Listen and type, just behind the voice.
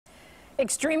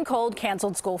Extreme cold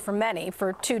canceled school for many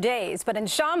for 2 days, but in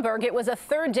Schaumburg, it was a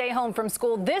third day home from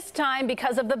school, this time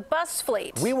because of the bus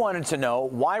fleet. We wanted to know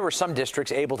why were some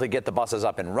districts able to get the buses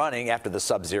up and running after the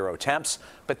sub-zero temps,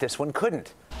 but this one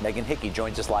couldn't. Megan Hickey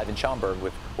joins us live in Schaumburg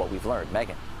with what we've learned.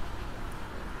 Megan.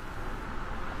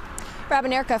 Rob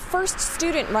and Erica, First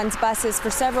Student runs buses for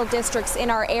several districts in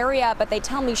our area, but they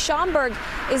tell me Schaumburg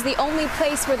is the only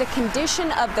place where the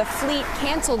condition of the fleet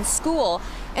canceled school,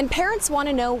 and parents want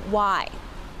to know why.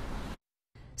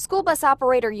 School bus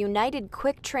operator United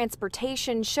Quick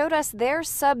Transportation showed us their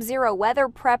sub-zero weather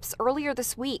preps earlier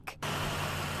this week.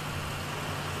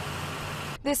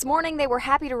 This morning, they were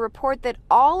happy to report that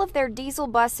all of their diesel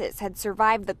buses had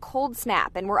survived the cold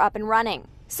snap and were up and running.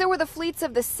 So were the fleets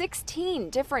of the 16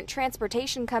 different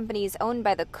transportation companies owned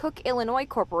by the Cook, Illinois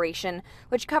Corporation,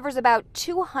 which covers about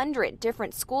 200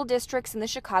 different school districts in the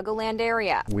Chicagoland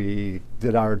area. We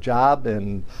did our job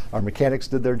and our mechanics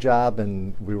did their job,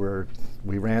 and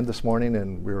we ran this morning,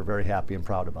 and we were very happy and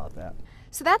proud about that.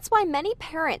 So that's why many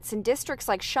parents in districts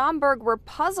like Schaumburg were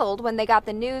puzzled when they got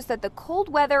the news that the cold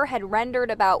weather had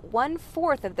rendered about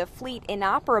 1/4 of the fleet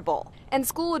inoperable, and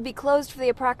school would be closed for the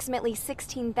approximately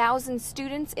 16,000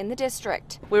 students in the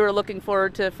district. We were looking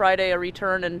forward to Friday, a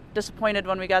return, and disappointed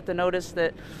when we got the notice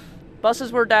that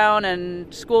buses were down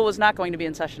and school was not going to be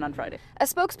in session on Friday. A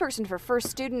spokesperson for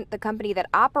First Student, the company that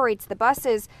operates the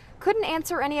buses, couldn't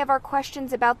answer any of our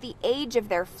questions about the age of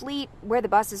their fleet, where the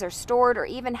buses are stored, or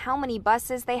even how many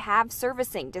buses they have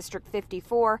servicing District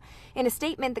 54. In a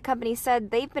statement, the company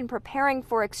said they've been preparing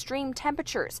for extreme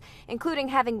temperatures, including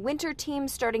having winter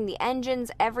teams starting the engines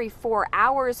every 4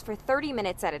 hours for 30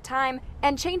 minutes at a time,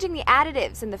 and changing the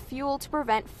additives in the fuel to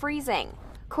prevent freezing.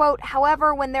 Quote,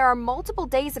 however, when there are multiple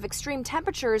days of extreme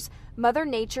temperatures, Mother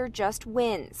Nature just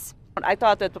wins. I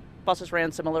thought that the buses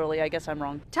ran similarly. I guess I'm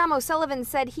wrong. Tom O'Sullivan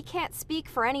said he can't speak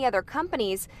for any other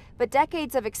companies, but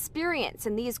decades of experience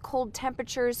in these cold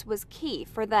temperatures was key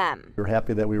for them. We're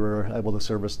happy that we were able to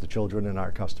service the children and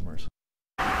our customers.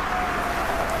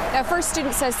 Now, First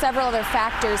Student says several other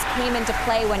factors came into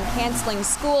play when canceling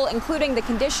school, including the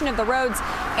condition of the roads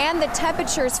and the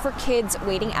temperatures for kids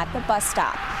waiting at the bus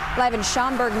stop. Live in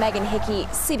Schaumburg, Megan Hickey,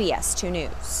 CBS 2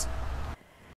 News.